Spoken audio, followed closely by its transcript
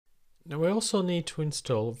Now we also need to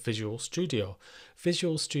install Visual Studio.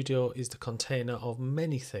 Visual Studio is the container of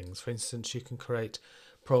many things. For instance, you can create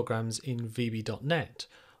programs in VB.NET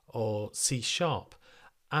or C#.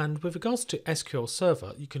 And with regards to SQL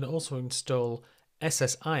Server, you can also install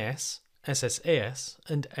SSIS, SSAS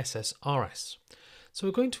and SSRS. So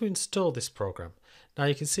we're going to install this program. Now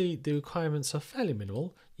you can see the requirements are fairly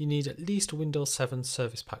minimal. You need at least Windows 7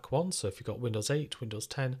 Service Pack 1, so if you've got Windows 8, Windows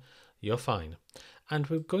 10, you're fine. And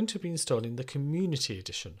we're going to be installing the Community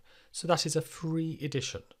Edition, so that is a free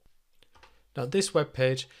edition. Now this web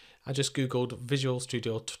page, I just googled Visual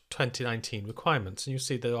Studio 2019 requirements, and you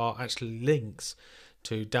see there are actually links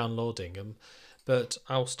to downloading them. But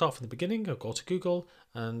I'll start from the beginning. I'll go to Google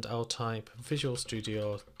and I'll type Visual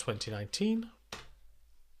Studio 2019.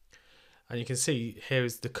 And you can see here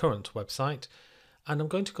is the current website. And I'm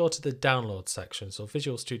going to go to the download section. So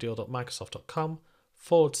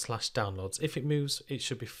visualstudio.microsoft.com/downloads. If it moves, it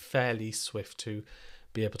should be fairly swift to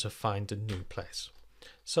be able to find a new place.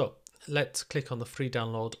 So let's click on the free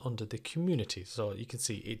download under the community. So you can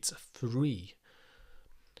see it's free.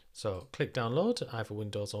 So click download, either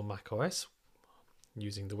Windows or Mac OS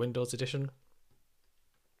using the Windows edition.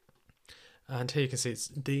 And here you can see it's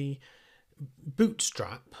the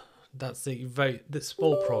Bootstrap. That's the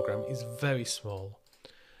small program is very small,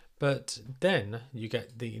 but then you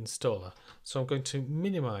get the installer. So I'm going to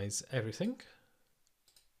minimize everything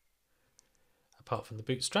apart from the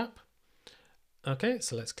Bootstrap. Okay,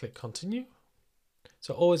 so let's click continue.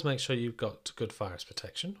 So always make sure you've got good virus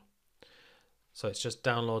protection. So it's just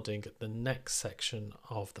downloading the next section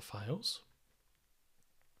of the files.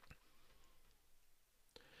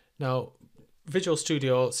 Now, Visual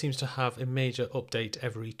Studio seems to have a major update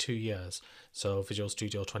every 2 years. So Visual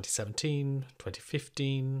Studio 2017,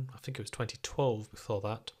 2015, I think it was 2012 before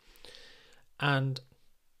that. And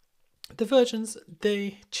the versions,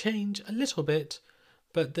 they change a little bit,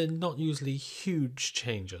 but they're not usually huge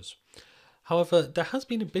changes. However, there has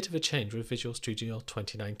been a bit of a change with Visual Studio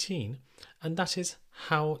 2019, and that is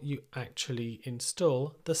how you actually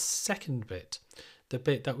install the second bit, the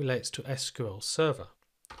bit that relates to SQL Server.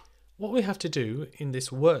 What we have to do in this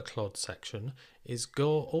workload section is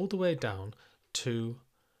go all the way down to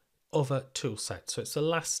other toolsets. So it's the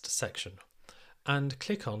last section, and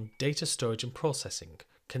click on Data Storage and Processing,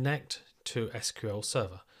 Connect to SQL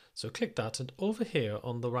Server. So click that, and over here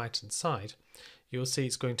on the right hand side, you'll see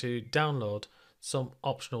it's going to download some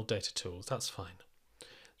optional data tools. That's fine.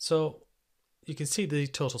 So you can see the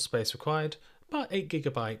total space required, about 8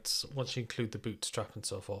 GB once you include the Bootstrap and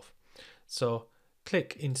so forth. So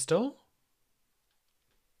click install.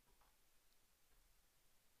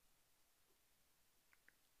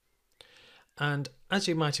 And as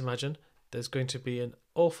you might imagine, there's going to be an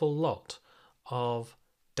awful lot of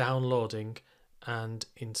downloading and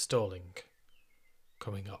installing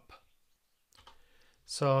coming up.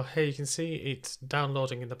 So here you can see it's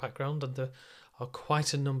downloading in the background, and there are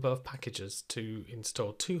quite a number of packages to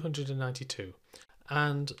install, 292.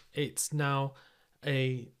 And it's now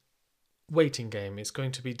a waiting game. It's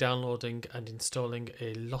going to be downloading and installing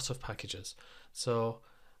a lot of packages. So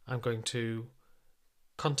I'm going to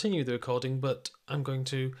continue the recording, but I'm going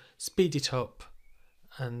to speed it up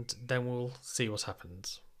and then we'll see what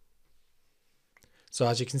happens. So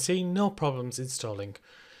as you can see, no problems installing.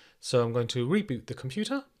 So I'm going to reboot the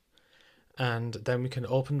computer and then we can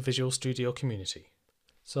open Visual Studio Community.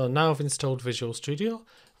 So now I've installed Visual Studio,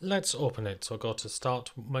 let's open it. So go to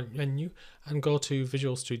Start menu and go to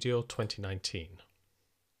Visual Studio 2019.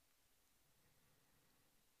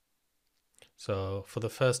 So for the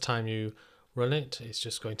first time you run it, it's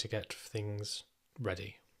just going to get things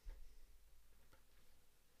ready.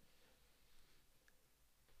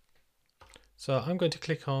 So I'm going to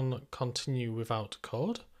click on Continue Without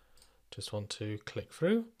Code. Just want to click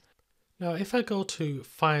through. Now if I go to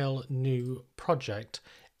File, New Project,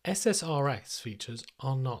 SSRS features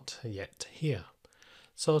are not yet here.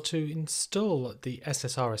 So to install the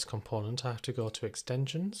SSRS component, I have to go to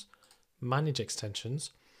Extensions, Manage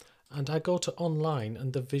Extensions, and I go to Online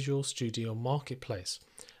and the Visual Studio Marketplace.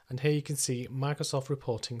 And here you can see Microsoft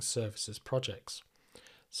Reporting Services projects.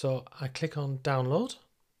 So I click on Download.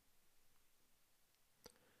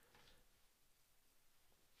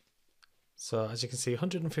 So as you can see,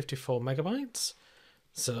 154 megabytes.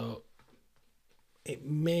 So it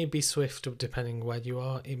may be swift depending where you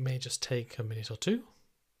are. It may just take a minute or two.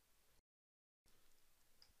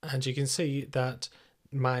 And you can see that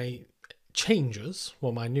my changes,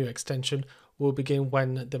 or my new extension, will begin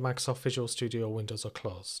when the Microsoft Visual Studio windows are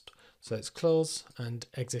closed. So let's close and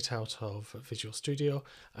exit out of Visual Studio,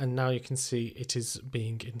 and now you can see it is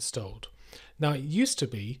being installed. Now, it used to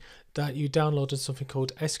be that you downloaded something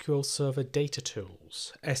called SQL Server Data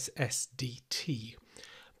Tools, SSDT,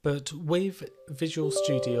 but with Visual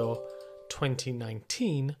Studio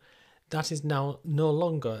 2019, that is now no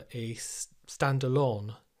longer a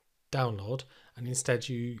standalone download, and instead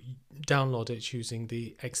you download it using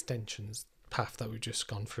the extensions path that we've just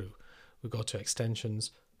gone through. We go to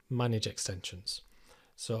extensions, manage extensions.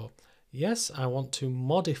 So yes, I want to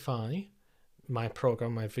modify my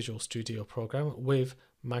program, my Visual Studio program, with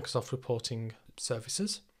Microsoft Reporting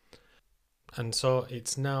Services. And so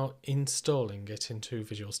it's now installing it into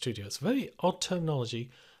Visual Studio. It's a very odd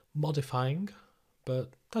terminology, modifying,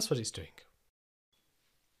 but that's what it's doing.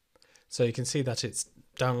 So you can see that it's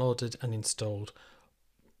downloaded and installed,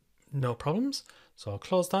 no problems. So I'll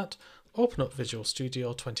close that, open up Visual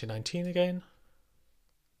Studio 2019 again.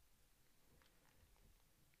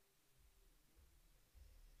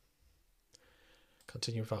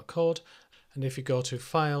 Continue without code, and if you go to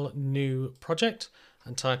File, New Project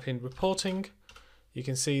and type in Reporting, you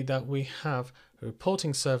can see that we have a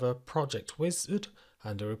Reporting Server Project Wizard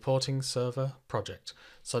and a Reporting Server Project.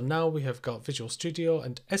 So now we have got Visual Studio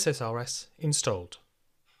and SSRS installed.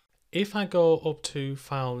 If I go up to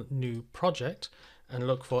File, New Project and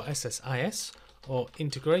look for SSIS or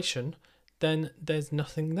Integration, then there's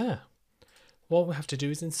nothing there. What we have to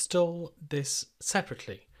do is install this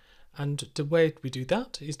separately. And the way we do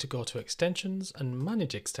that is to go to Extensions and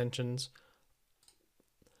Manage Extensions,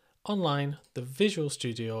 online, the Visual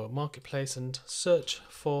Studio Marketplace, and search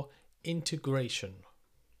for Integration.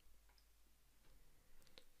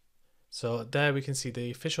 So there we can see the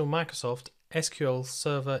official Microsoft SQL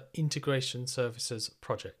Server Integration Services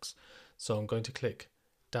projects. So I'm going to click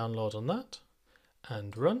Download on that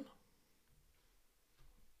and Run.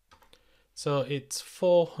 So it's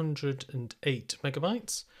 408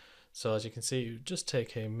 megabytes. So as you can see, it would just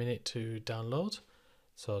take a minute to download.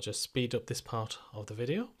 So I'll just speed up this part of the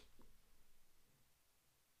video.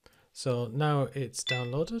 So now it's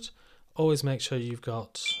downloaded. Always make sure you've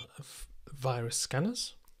got virus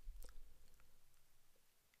scanners.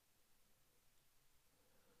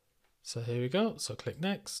 So here we go. So click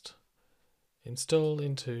Next, install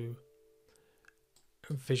into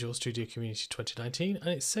Visual Studio Community 2019, and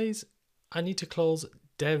it says I need to close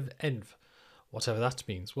dev.env. Whatever that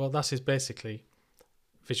means. Well, that is basically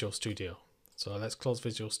Visual Studio. So let's close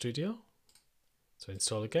Visual Studio. So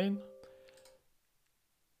install again.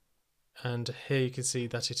 And here you can see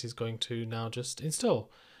that it is going to now just install.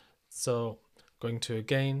 So going to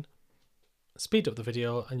again speed up the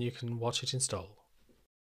video and you can watch it install.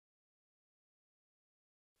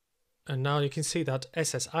 And now you can see that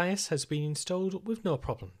SSIS has been installed with no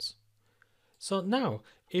problems. So now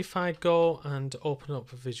if I go and open up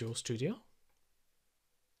Visual Studio,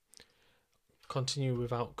 continue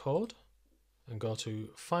without code and go to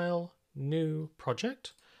File, New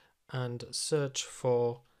Project and search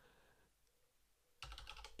for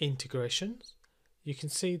Integrations, you can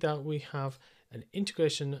see that we have an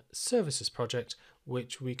Integration Services project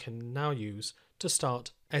which we can now use to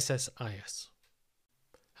start SSIS.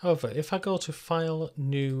 However, if I go to File,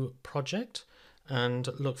 New Project and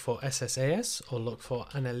look for SSAS or look for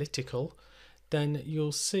Analytical, then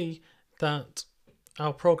you'll see that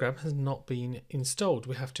our program has not been installed.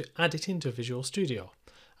 We have to add it into Visual Studio.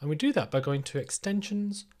 And we do that by going to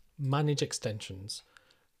Extensions, Manage Extensions,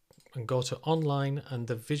 and go to Online and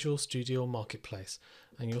the Visual Studio Marketplace.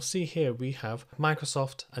 And you'll see here we have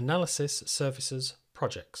Microsoft Analysis Services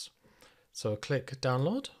projects. So click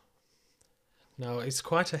Download. Now it's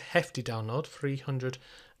quite a hefty download,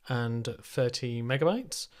 330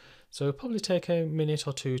 megabytes. So it'll probably take a minute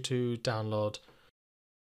or two to download.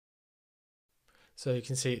 So you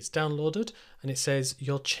can see it's downloaded and it says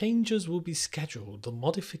your changes will be scheduled. The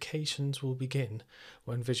modifications will begin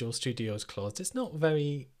when Visual Studio is closed. It's not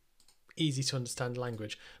very easy to understand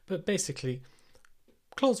language, but basically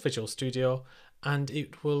close Visual Studio and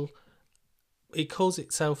it calls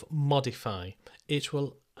itself modify. It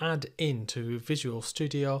will add into Visual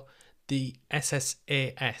Studio the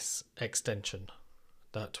SSAS extension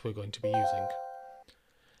that we're going to be using.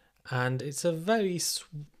 And it's a very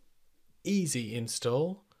easy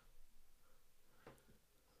install.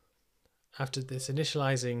 After this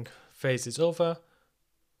initializing phase is over,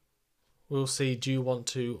 we'll see, do you want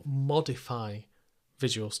to modify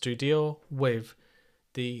Visual Studio with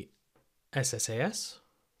the SSAS?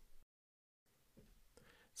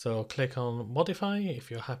 So click on modify if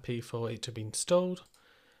you're happy for it to be installed.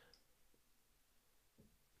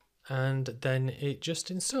 And then it just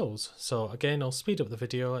installs. So again, I'll speed up the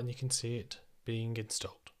video and you can see it being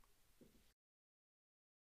installed.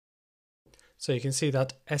 So you can see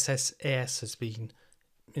that SSAS has been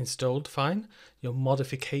installed fine. Your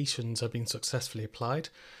modifications have been successfully applied.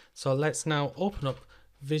 So let's now open up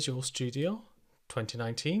Visual Studio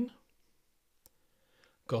 2019.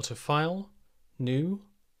 Go to File, New,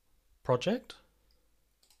 Project.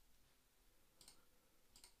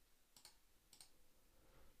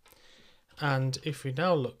 And if we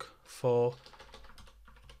now look for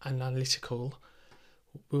Analytical,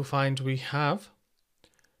 we'll find we have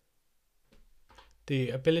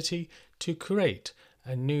the ability to create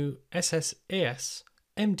a new SSIS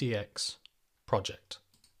MDX project.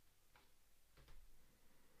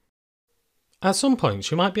 At some point,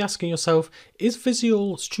 you might be asking yourself, is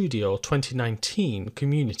Visual Studio 2019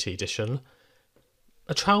 Community Edition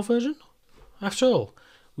a trial version? After all,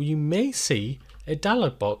 you may see a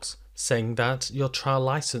dialog box saying that your trial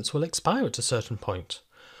license will expire at a certain point.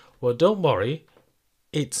 Well, don't worry,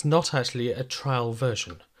 it's not actually a trial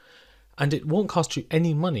version, and it won't cost you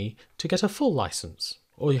any money to get a full license.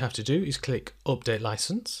 All you have to do is click Update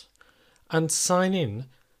License and sign in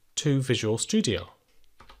to Visual Studio.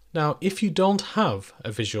 Now, if you don't have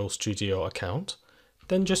a Visual Studio account,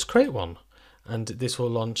 then just create one, and this will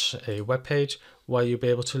launch a web page where you'll be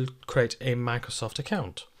able to create a Microsoft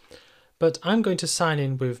account. But I'm going to sign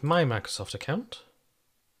in with my Microsoft account.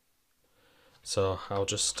 So I'll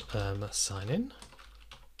just sign in.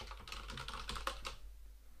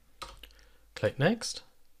 Click Next.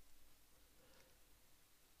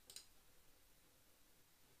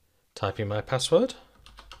 Type in my password.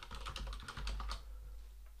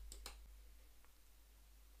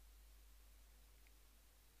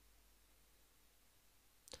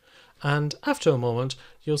 And after a moment,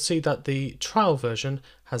 you'll see that the trial version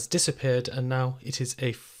has disappeared and now it is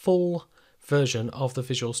a full version of the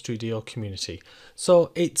Visual Studio community.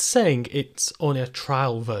 So it's saying it's only a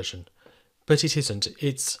trial version, but it isn't.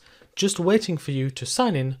 It's just waiting for you to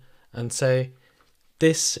sign in and say,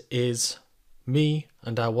 this is me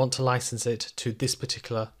and I want to license it to this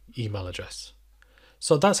particular email address.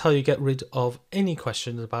 So that's how you get rid of any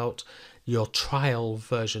questions about your trial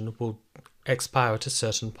version will expire at a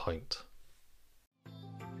certain point.